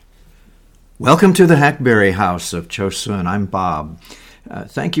Welcome to the Hackberry House of Chosun. I'm Bob.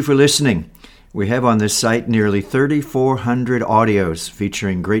 Thank you for listening. We have on this site nearly 3,400 audios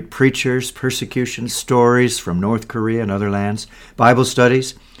featuring great preachers, persecution stories from North Korea and other lands, Bible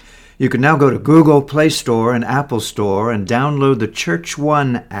studies. You can now go to Google Play Store and Apple Store and download the Church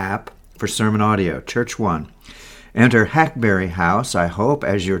One app for sermon audio, Church One. Enter Hackberry House, I hope,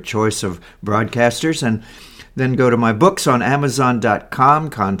 as your choice of broadcasters, and then go to my books on Amazon.com.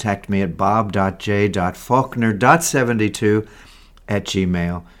 Contact me at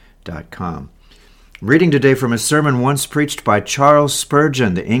bob.j.faulkner.72@gmail.com. I'm reading today from a sermon once preached by Charles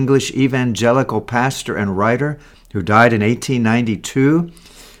Spurgeon, the English evangelical pastor and writer who died in 1892.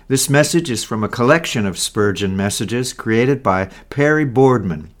 This message is from a collection of Spurgeon messages created by Perry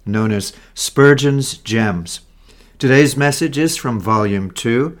Boardman, known as Spurgeon's Gems. Today's message is from Volume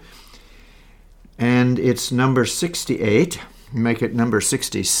 2, and it's number 68. Make it number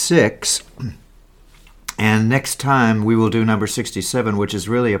 66. And next time we will do number 67, which is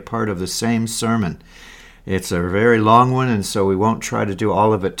really a part of the same sermon. It's a very long one, and so we won't try to do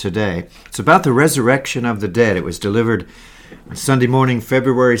all of it today. It's about the resurrection of the dead. It was delivered Sunday morning,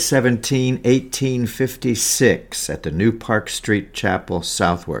 February 17, 1856, at the New Park Street Chapel,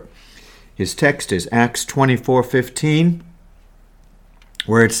 Southwark. His text is Acts 24:15.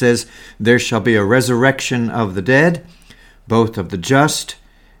 Where it says, "There shall be a resurrection of the dead, both of the just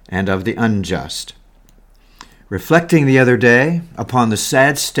and of the unjust." Reflecting the other day upon the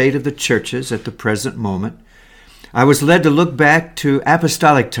sad state of the churches at the present moment, I was led to look back to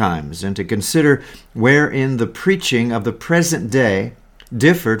apostolic times and to consider wherein the preaching of the present day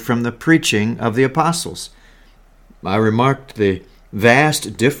differed from the preaching of the apostles. I remarked the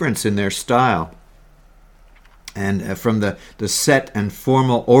vast difference in their style, and from the set and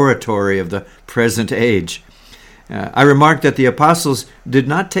formal oratory of the present age. I remarked that the apostles did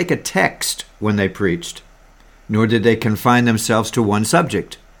not take a text when they preached, nor did they confine themselves to one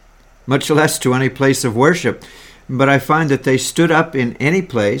subject, much less to any place of worship, but I find that they stood up in any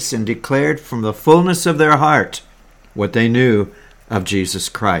place and declared from the fullness of their heart what they knew of Jesus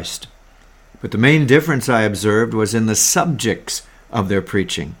Christ. But the main difference I observed was in the subjects of their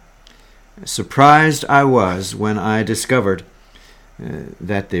preaching. Surprised I was when I discovered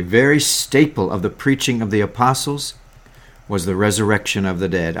that the very staple of the preaching of the apostles was the resurrection of the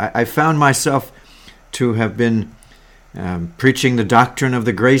dead. I found myself to have been preaching the doctrine of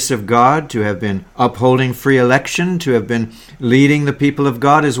the grace of God, to have been upholding free election, to have been leading the people of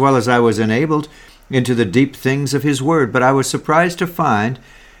God as well as I was enabled into the deep things of His Word. But I was surprised to find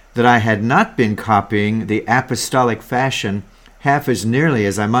that I had not been copying the apostolic fashion half as nearly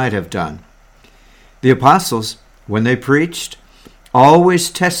as I might have done. The apostles, when they preached,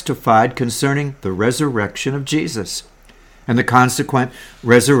 always testified concerning the resurrection of Jesus and the consequent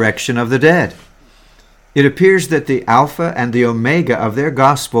resurrection of the dead. It appears that the Alpha and the Omega of their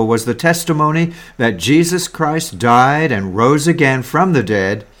gospel was the testimony that Jesus Christ died and rose again from the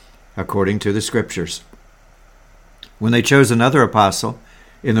dead according to the Scriptures. When they chose another apostle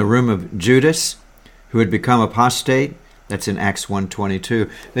in the room of Judas, who had become apostate, that's in Acts 1:22.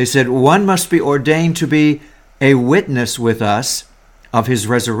 They said, "One must be ordained to be a witness with us of his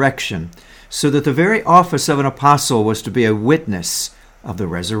resurrection," so that the very office of an apostle was to be a witness of the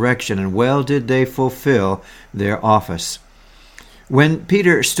resurrection, and well did they fulfill their office. When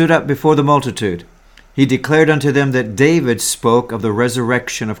Peter stood up before the multitude, he declared unto them that David spoke of the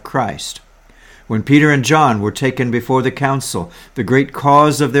resurrection of Christ. When Peter and John were taken before the council, the great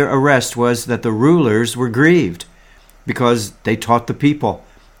cause of their arrest was that the rulers were grieved, because they taught the people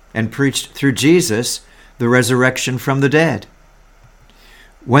and preached through Jesus the resurrection from the dead.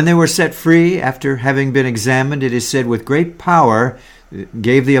 When they were set free after having been examined, it is said, with great power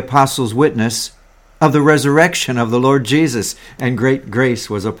gave the apostles witness of the resurrection of the Lord Jesus, and great grace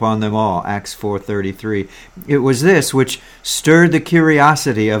was upon them all. Acts 4:33. It was this which stirred the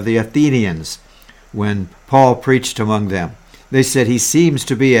curiosity of the Athenians when Paul preached among them. They said, "He seems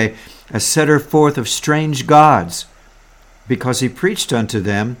to be a setter forth of strange gods," because he preached unto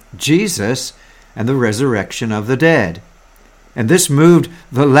them Jesus and the resurrection of the dead. And this moved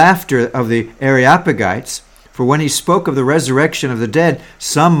the laughter of the Areopagites, for when he spoke of the resurrection of the dead,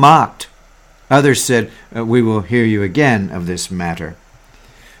 some mocked. Others said, "We will hear you again of this matter."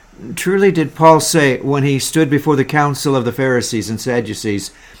 Truly did Paul say, when he stood before the council of the Pharisees and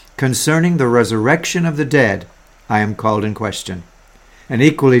Sadducees, "Concerning the resurrection of the dead, I am called in question." And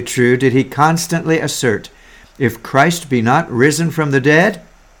equally true did he constantly assert, "If Christ be not risen from the dead,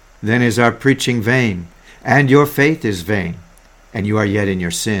 then is our preaching vain, and your faith is vain, and you are yet in your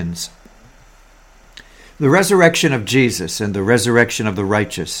sins." The resurrection of Jesus and the resurrection of the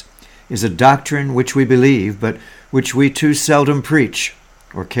righteous is a doctrine which we believe, but which we too seldom preach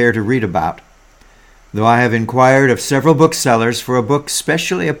or care to read about. Though I have inquired of several booksellers for a book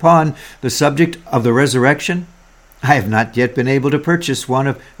specially upon the subject of the resurrection, I have not yet been able to purchase one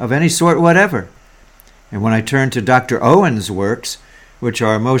of any sort whatever. And when I turn to Dr. Owen's works, which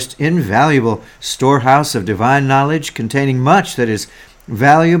are a most invaluable storehouse of divine knowledge containing much that is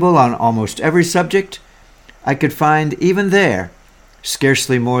valuable on almost every subject, I could find even there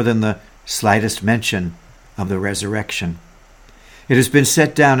scarcely more than the slightest mention of the resurrection. It has been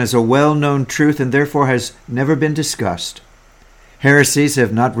set down as a well-known truth and therefore has never been discussed. Heresies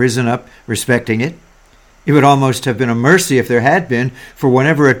have not risen up respecting it. It would almost have been a mercy if there had been, for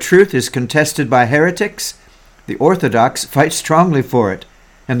whenever a truth is contested by heretics, the orthodox fight strongly for it,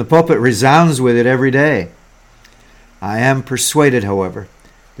 and the pulpit resounds with it every day. I am persuaded, however,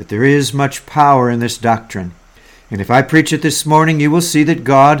 that there is much power in this doctrine, and if I preach it this morning, you will see that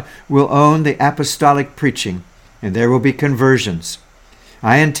God will own the apostolic preaching, and there will be conversions.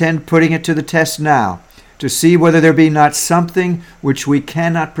 I intend putting it to the test now, to see whether there be not something which we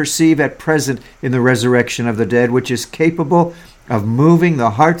cannot perceive at present in the resurrection of the dead, which is capable of moving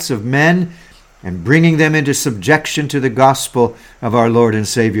the hearts of men and bringing them into subjection to the gospel of our Lord and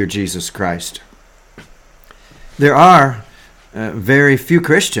Savior Jesus Christ. There are very few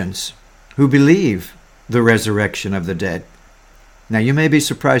Christians who believe the resurrection of the dead. Now, you may be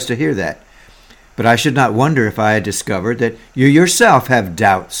surprised to hear that, but I should not wonder if I had discovered that you yourself have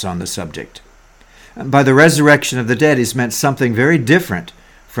doubts on the subject. By the resurrection of the dead is meant something very different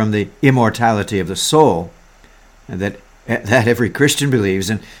from the immortality of the soul that every Christian believes,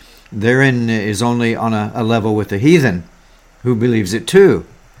 and therein is only on a level with the heathen, who believes it too.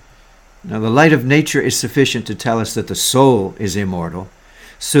 Now, the light of nature is sufficient to tell us that the soul is immortal,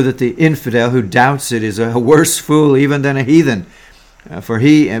 so that the infidel who doubts it is a worse fool even than a heathen, for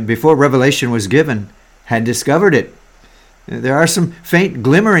he, before revelation was given, had discovered it. There are some faint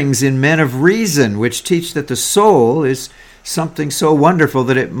glimmerings in men of reason which teach that the soul is something so wonderful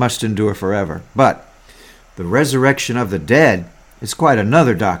that it must endure forever. But the resurrection of the dead is quite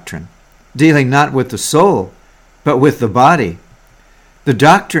another doctrine, dealing not with the soul, but with the body. The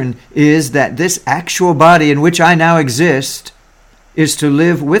doctrine is that this actual body in which I now exist is to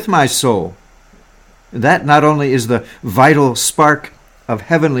live with my soul. That not only is the vital spark of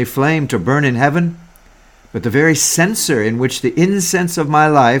heavenly flame to burn in heaven, but the very censer in which the incense of my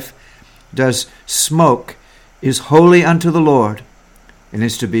life does smoke is holy unto the Lord and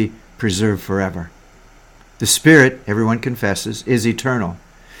is to be preserved forever. The Spirit, everyone confesses, is eternal.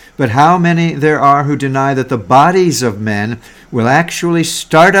 But how many there are who deny that the bodies of men will actually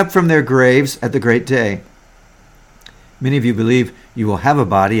start up from their graves at the great day. Many of you believe you will have a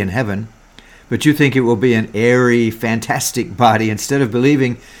body in heaven, but you think it will be an airy, fantastic body instead of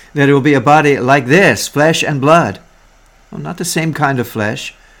believing that it will be a body like this, flesh and blood. Well, not the same kind of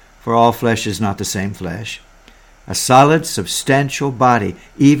flesh, for all flesh is not the same flesh. A solid, substantial body,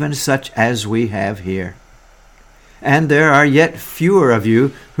 even such as we have here. And there are yet fewer of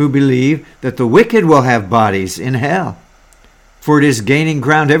you who believe that the wicked will have bodies in hell. For it is gaining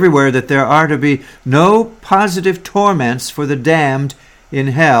ground everywhere that there are to be no positive torments for the damned in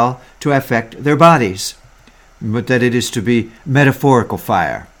hell to affect their bodies, but that it is to be metaphorical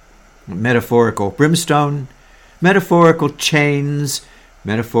fire, metaphorical brimstone, metaphorical chains,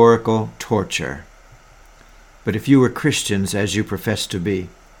 metaphorical torture. But if you were Christians, as you profess to be,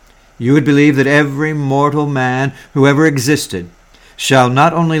 you would believe that every mortal man who ever existed shall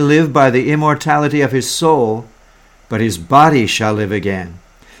not only live by the immortality of his soul, but his body shall live again,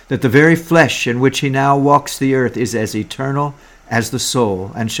 that the very flesh in which he now walks the earth is as eternal as the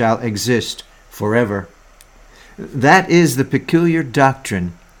soul, and shall exist forever. That is the peculiar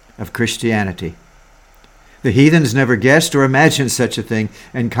doctrine of Christianity. The heathens never guessed or imagined such a thing,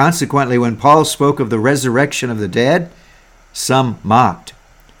 and consequently when Paul spoke of the resurrection of the dead, some mocked,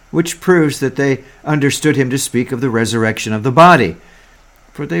 which proves that they understood him to speak of the resurrection of the body.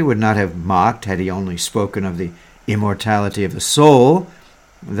 For they would not have mocked had he only spoken of the immortality of the soul,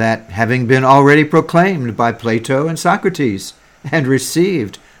 that having been already proclaimed by Plato and Socrates, and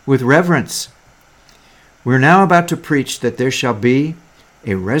received with reverence. We're now about to preach that there shall be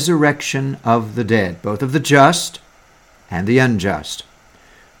a resurrection of the dead, both of the just and the unjust.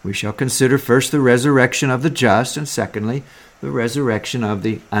 We shall consider first the resurrection of the just, and secondly, the resurrection of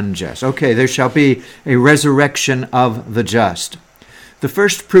the unjust. Okay, there shall be a resurrection of the just. The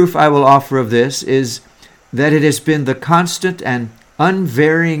first proof I will offer of this is that it has been the constant and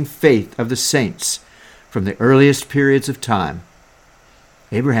unvarying faith of the saints from the earliest periods of time.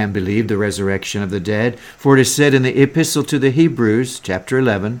 Abraham believed the resurrection of the dead, for it is said in the Epistle to the Hebrews, chapter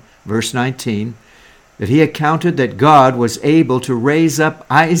 11, verse 19, that he accounted that God was able to raise up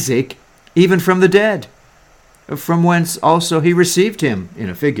Isaac even from the dead, from whence also he received him in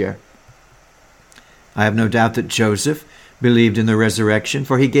a figure. I have no doubt that Joseph believed in the resurrection,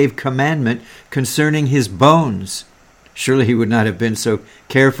 for he gave commandment concerning his bones. Surely he would not have been so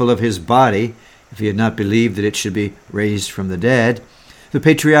careful of his body if he had not believed that it should be raised from the dead. The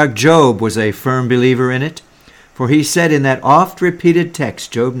patriarch Job was a firm believer in it, for he said in that oft-repeated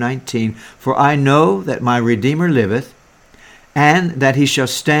text, Job 19, "For I know that my Redeemer liveth, and that he shall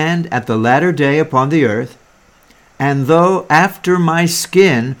stand at the latter day upon the earth, and though after my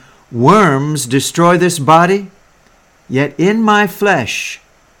skin worms destroy this body, yet in my flesh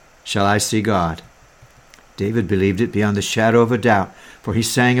shall I see God." David believed it beyond the shadow of a doubt, for he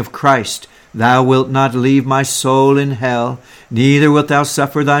sang of Christ, "Thou wilt not leave my soul in hell, neither wilt thou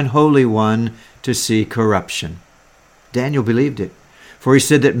suffer thine Holy One to see corruption." Daniel believed it, for he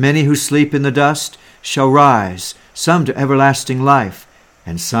said that many who sleep in the dust shall rise, some to everlasting life,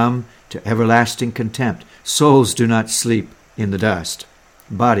 and some to everlasting contempt. Souls do not sleep in the dust.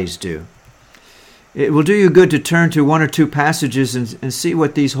 Bodies do. It will do you good to turn to one or two passages and see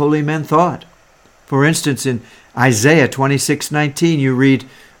what these holy men thought. For instance, in Isaiah 26:19, you read,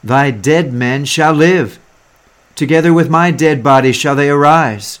 "Thy dead men shall live. Together with my dead body shall they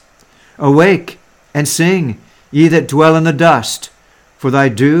arise. Awake and sing, ye that dwell in the dust, for thy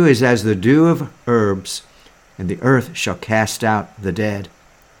dew is as the dew of herbs, and the earth shall cast out the dead."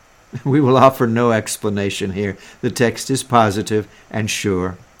 We will offer no explanation here. The text is positive and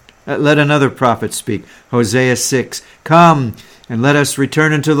sure. Let another prophet speak. Hosea 6, "Come, and let us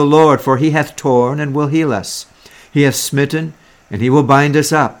return unto the Lord, for he hath torn and will heal us. He hath smitten, and he will bind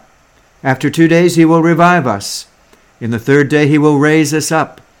us up. After 2 days he will revive us. In the 3rd day he will raise us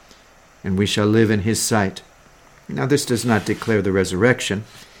up, and we shall live in his sight." Now this does not declare the resurrection,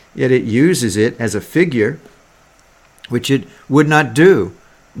 yet it uses it as a figure, which it would not do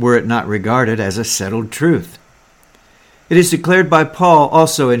were it not regarded as a settled truth. It is declared by Paul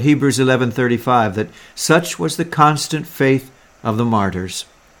also in Hebrews 11:35 that such was the constant faith of the martyrs.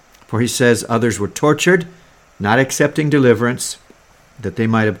 For he says others were tortured, not accepting deliverance, that they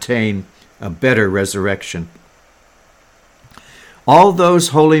might obtain a better resurrection. All those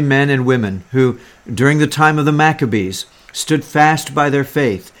holy men and women who, during the time of the Maccabees, stood fast by their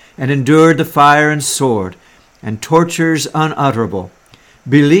faith and endured the fire and sword and tortures unutterable,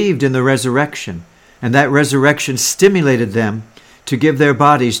 believed in the resurrection, and that resurrection stimulated them to give their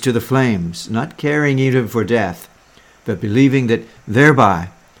bodies to the flames, not caring even for death, but believing that thereby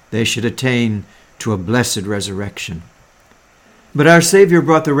they should attain to a blessed resurrection. But our Savior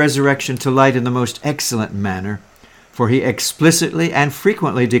brought the resurrection to light in the most excellent manner, for he explicitly and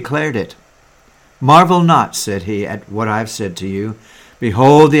frequently declared it. "Marvel not," said he, "at what I have said to you.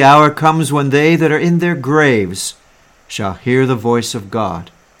 Behold, the hour comes when they that are in their graves shall hear the voice of God.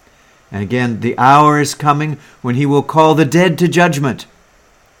 And again, the hour is coming when he will call the dead to judgment,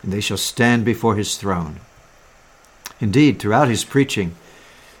 and they shall stand before his throne." Indeed, throughout his preaching,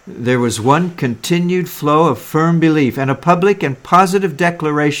 there was one continued flow of firm belief and a public and positive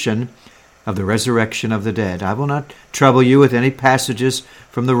declaration of the resurrection of the dead. I will not trouble you with any passages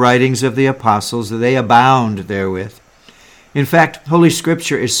from the writings of the apostles. They abound therewith. In fact, Holy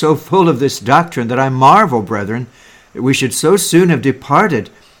Scripture is so full of this doctrine that I marvel, brethren, that we should so soon have departed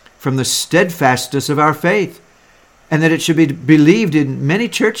from the steadfastness of our faith, and that it should be believed in many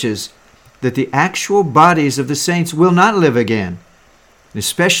churches that the actual bodies of the saints will not live again,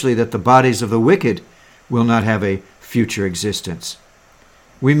 especially that the bodies of the wicked will not have a future existence.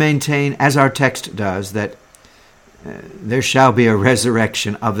 We maintain, as our text does, that there shall be a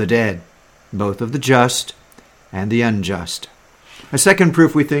resurrection of the dead, both of the just and the unjust. A second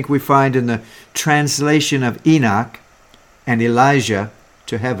proof we think we find in the translation of Enoch and Elijah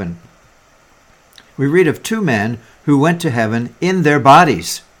to heaven. We read of 2 men who went to heaven in their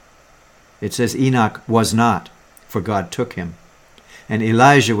bodies. It says Enoch was not, for God took him. And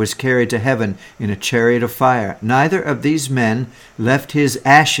Elijah was carried to heaven in a chariot of fire. Neither of these men left his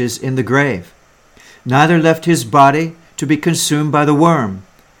ashes in the grave, neither left his body to be consumed by the worm,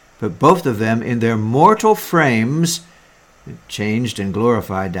 but both of them in their mortal frames, changed and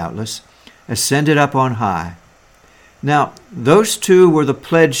glorified doubtless, ascended up on high. Now, those 2 were the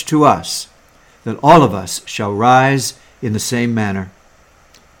pledge to us, that all of us shall rise in the same manner.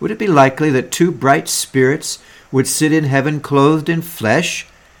 Would it be likely that 2 bright spirits would sit in heaven clothed in flesh,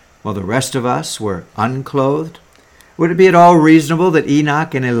 while the rest of us were unclothed? Would it be at all reasonable that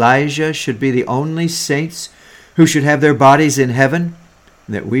Enoch and Elijah should be the only saints who should have their bodies in heaven,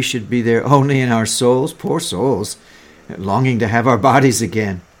 and that we should be there only in our souls, poor souls, longing to have our bodies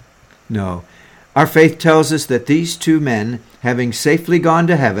again? No. Our faith tells us that these two men, having safely gone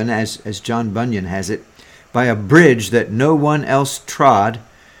to heaven, as John Bunyan has it, by a bridge that no one else trod,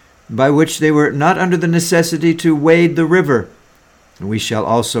 by which they were not under the necessity to wade the river, we shall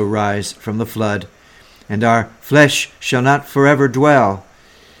also rise from the flood, and our flesh shall not forever dwell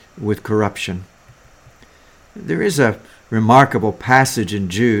with corruption. There is a remarkable passage in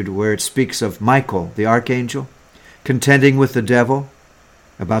Jude where it speaks of Michael, the archangel, contending with the devil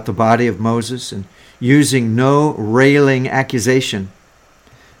about the body of Moses and using no railing accusation.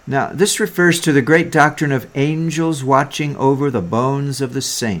 Now, this refers to the great doctrine of angels watching over the bones of the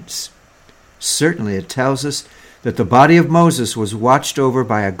saints. Certainly it tells us that the body of Moses was watched over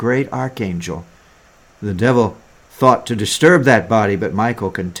by a great archangel. The devil thought to disturb that body, but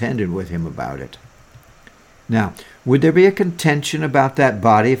Michael contended with him about it. Now, would there be a contention about that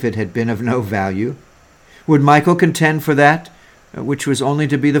body if it had been of no value? Would Michael contend for that, which was only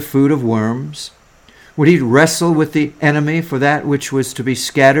to be the food of worms? Would he wrestle with the enemy for that which was to be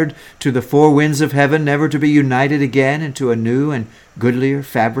scattered to the four winds of heaven, never to be united again into a new and goodlier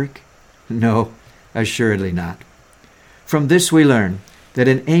fabric? No, assuredly not. From this we learn that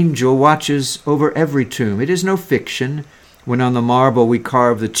an angel watches over every tomb. It is no fiction when on the marble we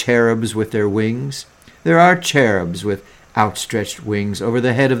carve the cherubs with their wings. There are cherubs with outstretched wings over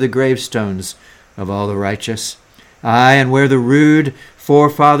the head of the gravestones of all the righteous. Aye, and where the rude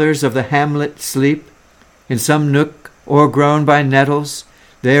forefathers of the hamlet sleep, in some nook o'ergrown by nettles,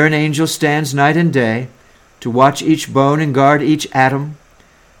 there an angel stands night and day to watch each bone and guard each atom,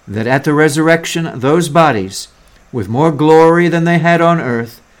 that at the resurrection those bodies, with more glory than they had on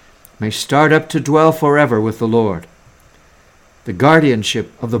earth, may start up to dwell forever with the Lord. The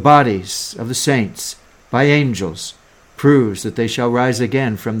guardianship of the bodies of the saints by angels proves that they shall rise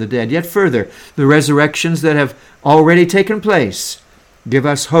again from the dead. Yet further, the resurrections that have already taken place give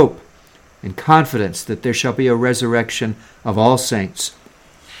us hope and confidence that there shall be a resurrection of all saints.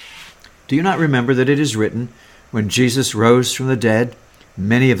 Do you not remember that it is written, when Jesus rose from the dead,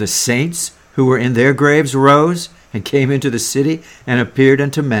 many of the saints who were in their graves rose and came into the city and appeared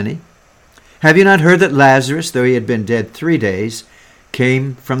unto many? Have you not heard that Lazarus, though he had been dead 3 days,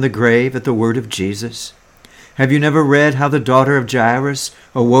 came from the grave at the word of Jesus? Have you never read how the daughter of Jairus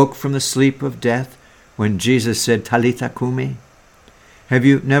awoke from the sleep of death when Jesus said, Talitha cumi? Have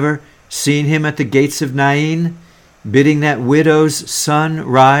you never seen him at the gates of Nain, bidding that widow's son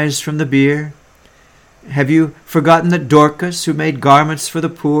rise from the bier? Have you forgotten that Dorcas, who made garments for the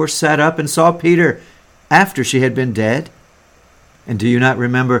poor, sat up and saw Peter after she had been dead? And do you not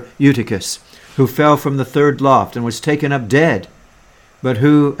remember Eutychus, who fell from the 3rd loft and was taken up dead, but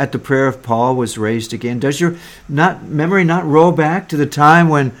who at the prayer of Paul was raised again? Does your memory not roll back to the time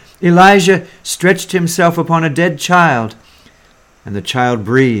when Elijah stretched himself upon a dead child, and the child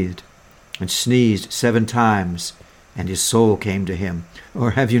breathed and sneezed 7 times, and his soul came to him?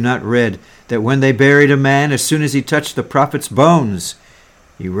 Or have you not read that when they buried a man, as soon as he touched the prophet's bones,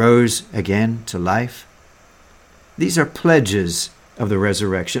 he rose again to life? These are pledges of the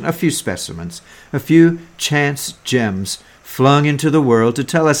resurrection, a few specimens, a few chance gems flung into the world to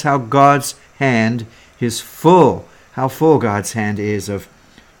tell us how God's hand is full, how full God's hand is of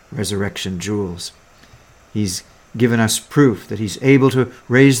resurrection jewels. He's given us proof that he's able to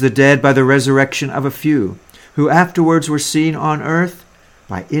raise the dead by the resurrection of a few, who afterwards were seen on earth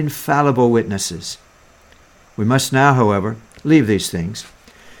by infallible witnesses. We must now, however, leave these things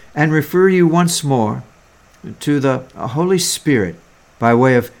and refer you once more to the Holy Spirit by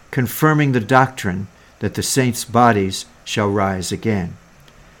way of confirming the doctrine that the saints' bodies shall rise again.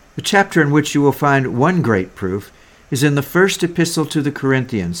 The chapter in which you will find one great proof is in the first epistle to the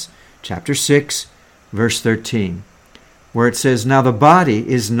Corinthians, chapter 6, verse 13, where it says, Now the body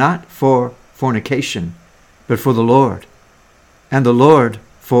is not for fornication, but for the Lord, and the Lord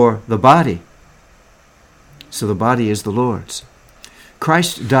for the body. So the body is the Lord's.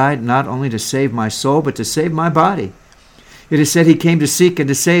 Christ died not only to save my soul, but to save my body. It is said he came to seek and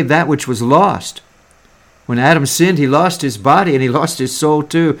to save that which was lost. When Adam sinned, he lost his body and he lost his soul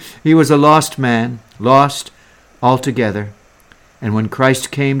too. He was a lost man, lost altogether. And when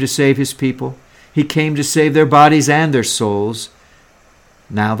Christ came to save his people, he came to save their bodies and their souls.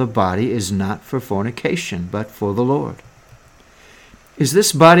 Now the body is not for fornication, but for the Lord. Is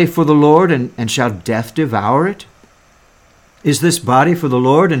this body for the Lord, and shall death devour it? Is this body for the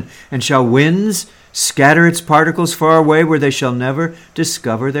Lord, and shall winds scatter its particles far away where they shall never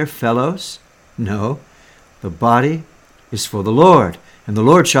discover their fellows? No, the body is for the Lord, and the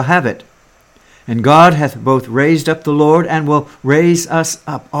Lord shall have it. And God hath both raised up the Lord, and will raise us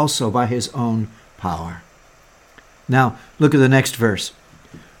up also by his own power. Now, look at the next verse.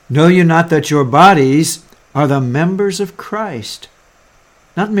 Know you not that your bodies are the members of Christ?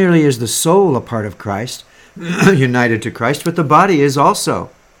 Not merely is the soul a part of Christ, united to Christ, but the body is also.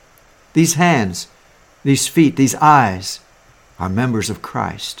 These hands, these feet, these eyes are members of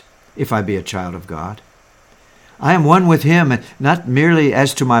Christ, if I be a child of God. I am one with him, not merely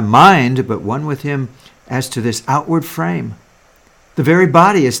as to my mind, but one with him as to this outward frame. The very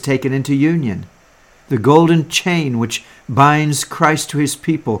body is taken into union. The golden chain which binds Christ to his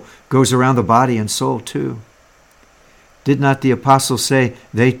people goes around the body and soul too. Did not the apostle say,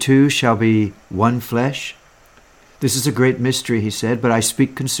 they two shall be one flesh? This is a great mystery, he said, but I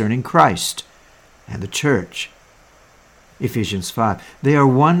speak concerning Christ and the church. Ephesians 5. They are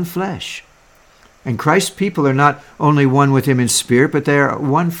one flesh. And Christ's people are not only one with him in spirit, but they are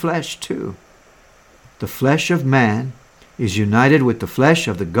one flesh too. The flesh of man is united with the flesh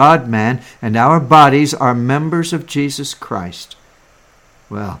of the God-man, and our bodies are members of Jesus Christ.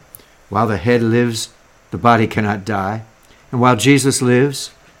 Well, while the head lives, the body cannot die, and while Jesus lives,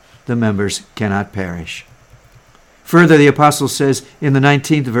 the members cannot perish. Further, the apostle says in the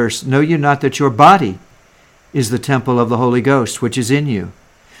 19th verse, know you not that your body is the temple of the Holy Ghost, which is in you,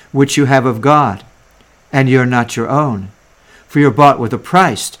 which you have of God, and you're not your own, for you're bought with a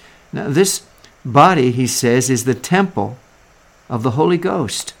price. Now this body, he says, is the temple of the Holy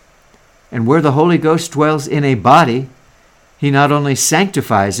Ghost. And where the Holy Ghost dwells in a body, he not only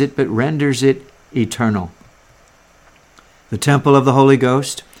sanctifies it, but renders it eternal. The temple of the Holy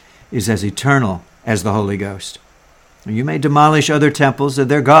Ghost is as eternal as the Holy Ghost. You may demolish other temples, and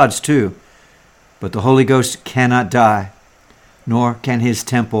they're God's too, but the Holy Ghost cannot die, nor can his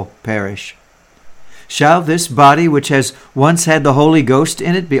temple perish. Shall this body, which has once had the Holy Ghost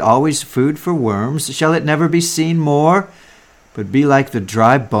in it, be always food for worms? Shall it never be seen more, but be like the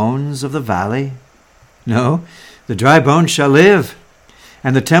dry bones of the valley? No, the dry bones shall live,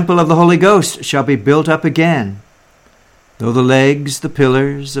 and the temple of the Holy Ghost shall be built up again. Though the legs, the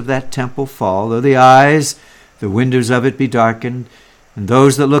pillars of that temple fall, though the eyes, the windows of it be darkened, and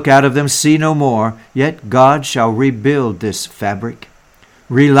those that look out of them see no more, yet God shall rebuild this fabric,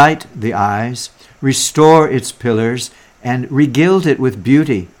 relight the eyes, restore its pillars, and regild it with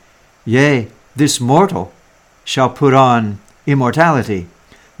beauty. Yea, this mortal shall put on immortality.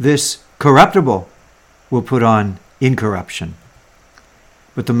 This corruptible will put on incorruption.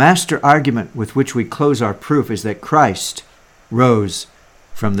 But the master argument with which we close our proof is that Christ rose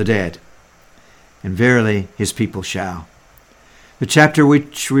from the dead, and verily his people shall. The chapter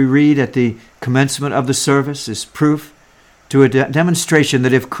which we read at the commencement of the service is proof to a demonstration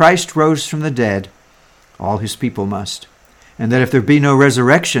that if Christ rose from the dead, all his people must, and that if there be no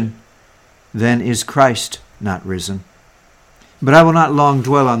resurrection, then is Christ not risen. But I will not long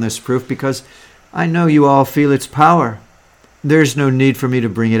dwell on this proof, because I know you all feel its power. There is no need for me to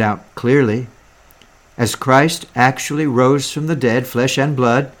bring it out clearly. As Christ actually rose from the dead, flesh and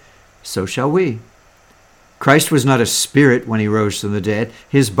blood, so shall we. Christ was not a spirit when he rose from the dead.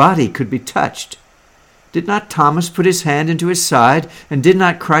 His body could be touched. Did not Thomas put his hand into his side? And did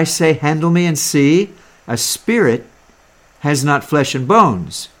not Christ say, handle me and see? A spirit has not flesh and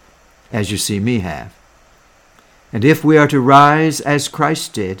bones, as you see me have. And if we are to rise as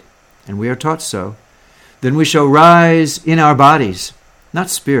Christ did, and we are taught so, then we shall rise in our bodies, not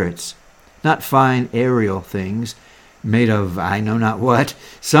spirits, not fine aerial things, made of I know not what,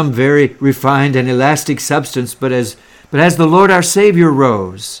 some very refined and elastic substance, but as the Lord our Savior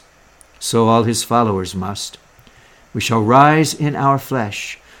rose, so all his followers must. We shall rise in our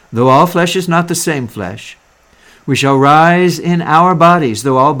flesh, though all flesh is not the same flesh. We shall rise in our bodies,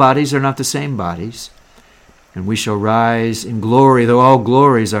 though all bodies are not the same bodies. And we shall rise in glory, though all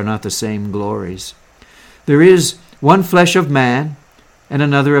glories are not the same glories. There is one flesh of man, and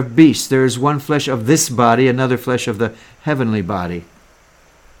another of beasts. There is one flesh of this body, another flesh of the heavenly body.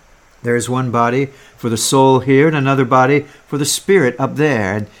 There is one body for the soul here, and another body for the spirit up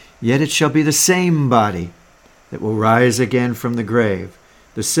there, and yet it shall be the same body that will rise again from the grave.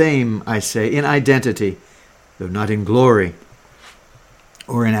 The same, I say, in identity, though not in glory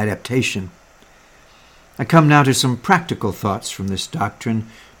or in adaptation. I come now to some practical thoughts from this doctrine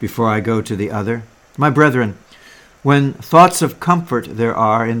before I go to the other. My brethren, when thoughts of comfort there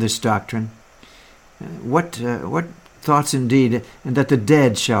are in this doctrine, what thoughts indeed, and that the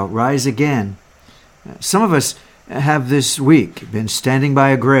dead shall rise again. Some of us have this week been standing by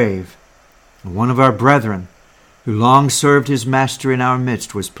a grave. One of our brethren, who long served his master in our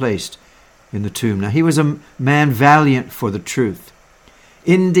midst, was placed in the tomb. Now he was a man valiant for the truth,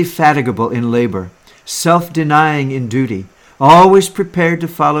 indefatigable in labor, self-denying in duty, always prepared to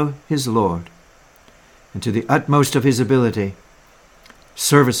follow his Lord, and to the utmost of his ability,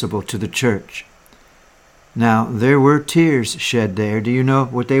 serviceable to the church. Now, there were tears shed there. Do you know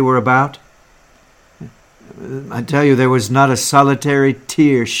what they were about? I tell you, there was not a solitary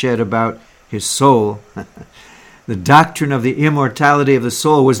tear shed about his soul. The doctrine of the immortality of the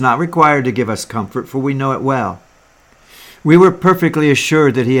soul was not required to give us comfort, for we know it well. We were perfectly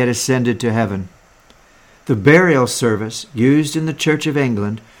assured that he had ascended to heaven. The burial service used in the Church of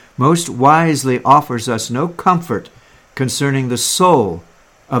England most wisely offers us no comfort concerning the soul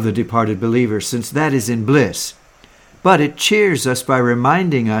of the departed believer, since that is in bliss. But it cheers us by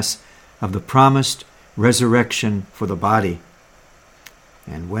reminding us of the promised resurrection for the body.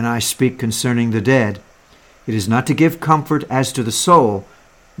 And when I speak concerning the dead, it is not to give comfort as to the soul,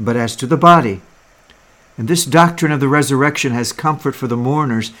 but as to the body. And this doctrine of the resurrection has comfort for the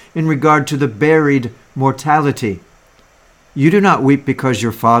mourners in regard to the buried mortality. You do not weep because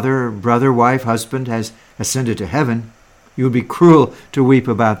your father, brother, wife, husband has ascended to heaven. You would be cruel to weep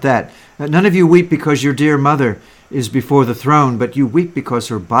about that. None of you weep because your dear mother is before the throne, but you weep because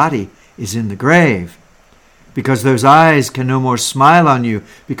her body is in the grave, because those eyes can no more smile on you,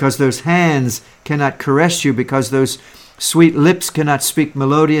 because those hands cannot caress you, because those sweet lips cannot speak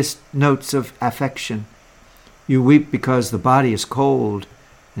melodious notes of affection. You weep because the body is cold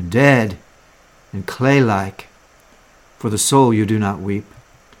and dead and clay-like. For the soul you do not weep,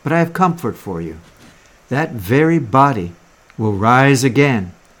 but I have comfort for you. That very body will rise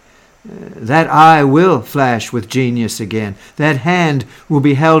again. That eye will flash with genius again. That hand will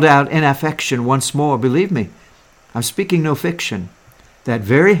be held out in affection once more. Believe me, I'm speaking no fiction. That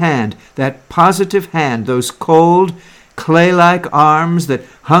very hand, that positive hand, those cold, clay-like arms that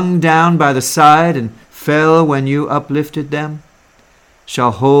hung down by the side and fell when you uplifted them,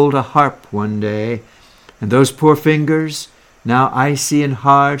 shall hold a harp one day, and those poor fingers, now icy and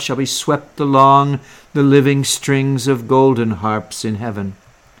hard, shall be swept along the living strings of golden harps in heaven.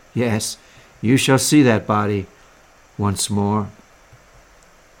 Yes, you shall see that body once more.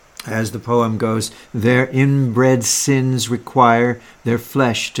 As the poem goes, their inbred sins require their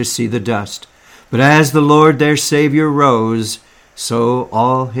flesh to see the dust. But as the Lord their Savior rose, so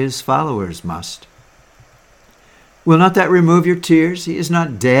all his followers must. Will not that remove your tears? He is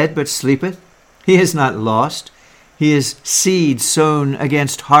not dead, but sleepeth. He is not lost. He is seed sown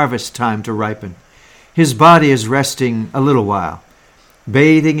against harvest time to ripen. His body is resting a little while,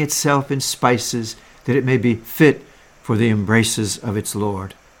 bathing itself in spices, that it may be fit for the embraces of its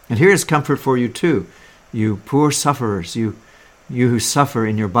Lord. And here is comfort for you too, you poor sufferers, you who suffer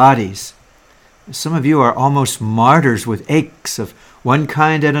in your bodies. Some of you are almost martyrs with aches of one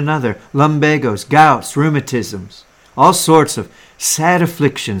kind and another, lumbagos, gouts, rheumatisms, all sorts of sad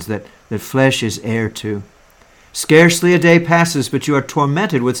afflictions that flesh is heir to. Scarcely a day passes but you are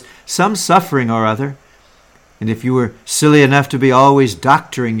tormented with some suffering or other. And if you were silly enough to be always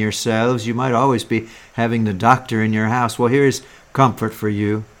doctoring yourselves, you might always be having the doctor in your house. Well, here is comfort for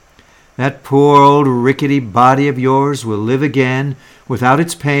you. That poor old rickety body of yours will live again without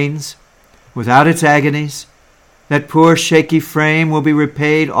its pains, without its agonies. That poor shaky frame will be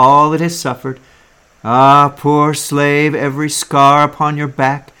repaid all it has suffered. Ah, poor slave, every scar upon your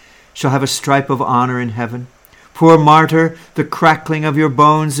back shall have a stripe of honor in heaven. Poor martyr, the crackling of your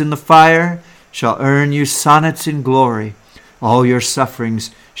bones in the fire shall earn you sonnets in glory. All your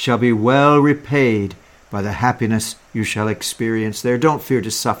sufferings shall be well repaid by the happiness you shall experience there. Don't fear to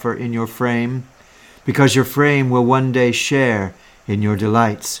suffer in your frame, because your frame will one day share in your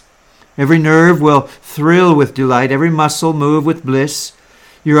delights. Every nerve will thrill with delight, every muscle move with bliss.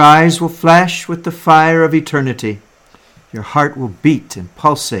 Your eyes will flash with the fire of eternity. Your heart will beat and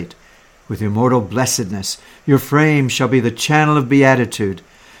pulsate with immortal blessedness. Your frame shall be the channel of beatitude.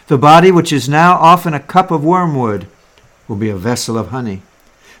 The body, which is now often a cup of wormwood, will be a vessel of honey.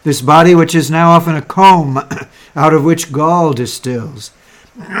 This body, which is now often a comb out of which gall distills,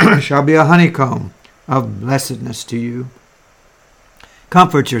 shall be a honeycomb of blessedness to you.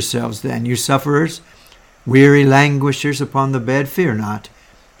 Comfort yourselves then, you sufferers, weary languishers upon the bed. Fear not,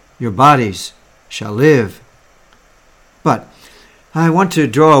 your bodies shall live. But I want to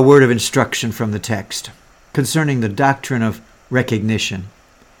draw a word of instruction from the text concerning the doctrine of recognition.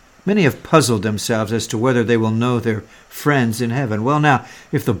 Many have puzzled themselves as to whether they will know their friends in heaven. Well, now,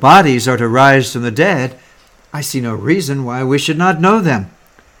 if the bodies are to rise from the dead, I see no reason why we should not know them.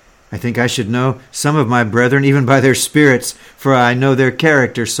 I think I should know some of my brethren, even by their spirits, for I know their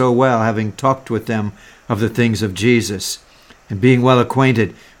character so well, having talked with them of the things of Jesus, and being well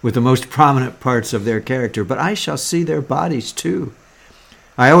acquainted with the most prominent parts of their character. But I shall see their bodies too.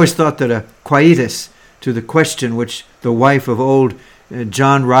 I always thought that a quietus to the question which the wife of old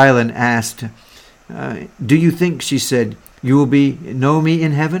John Ryland asked, do you think, she said, You will know me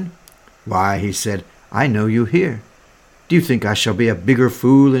in heaven? Why, he said, I know you here. Do you think I shall be a bigger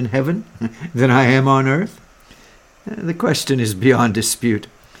fool in heaven than I am on earth? The question is beyond dispute.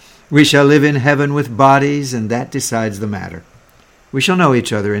 We shall live in heaven with bodies, and that decides the matter. We shall know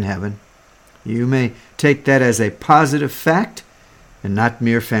each other in heaven. You may take that as a positive fact and not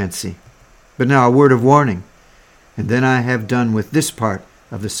mere fancy. But now a word of warning, and then I have done with this part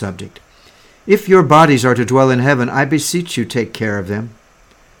of the subject. If your bodies are to dwell in heaven, I beseech you take care of them.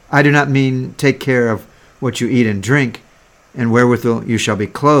 I do not mean take care of what you eat and drink, and wherewithal you shall be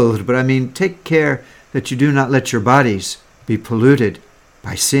clothed, but I mean take care that you do not let your bodies be polluted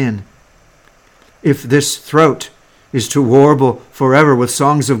by sin. If this throat is to warble forever with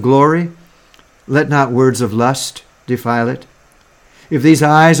songs of glory, let not words of lust defile it. If these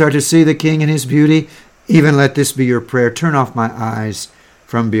eyes are to see the King in his beauty, even let this be your prayer. Turn off my eyes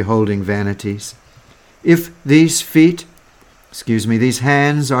from beholding vanities. If these these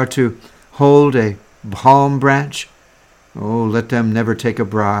hands are to hold a palm branch, oh, let them never take a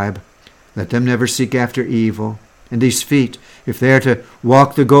bribe. Let them never seek after evil. And these feet, if they are to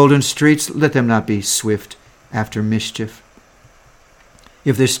walk the golden streets, let them not be swift after mischief.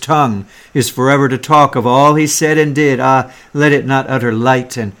 If this tongue is forever to talk of all he said and did, let it not utter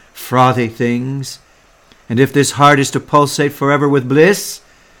light and frothy things. And if this heart is to pulsate forever with bliss,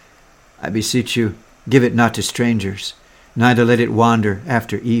 I beseech you, give it not to strangers, neither let it wander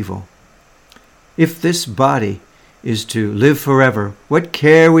after evil. If this body is to live forever, what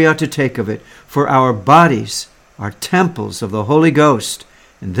care we ought to take of it, for our bodies are temples of the Holy Ghost,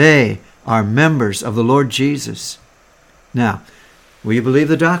 and they are members of the Lord Jesus. Now, will you believe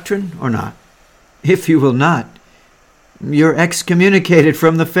the doctrine or not? If you will not, you're excommunicated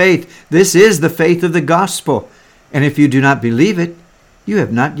from the faith. This is the faith of the gospel. And if you do not believe it, you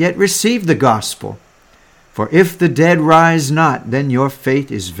have not yet received the gospel. For if the dead rise not, then your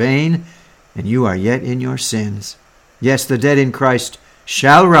faith is vain, and you are yet in your sins. Yes, the dead in Christ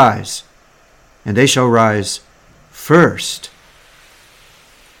shall rise, and they shall rise first.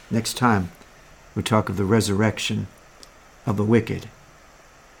 Next time, we talk of the resurrection of the wicked.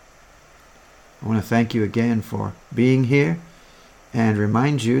 I want to thank you again for being here and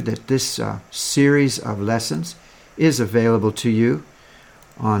remind you that this series of lessons is available to you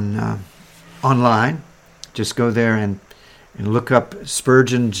on online. Just go there and look up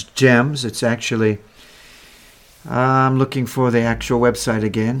Spurgeon's Gems. It's actually, I'm looking for the actual website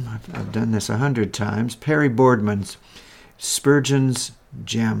again. I've done this 100 times. Perry Boardman's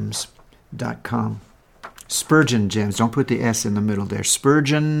Spurgeon'sGems.com. Spurgeon Gems. Don't put the S in the middle there.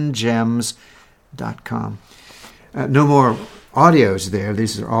 SpurgeonGems.com. No more audios there.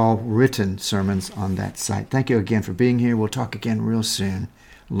 These are all written sermons on that site. Thank you again for being here. We'll talk again real soon,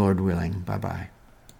 Lord willing. Bye-bye.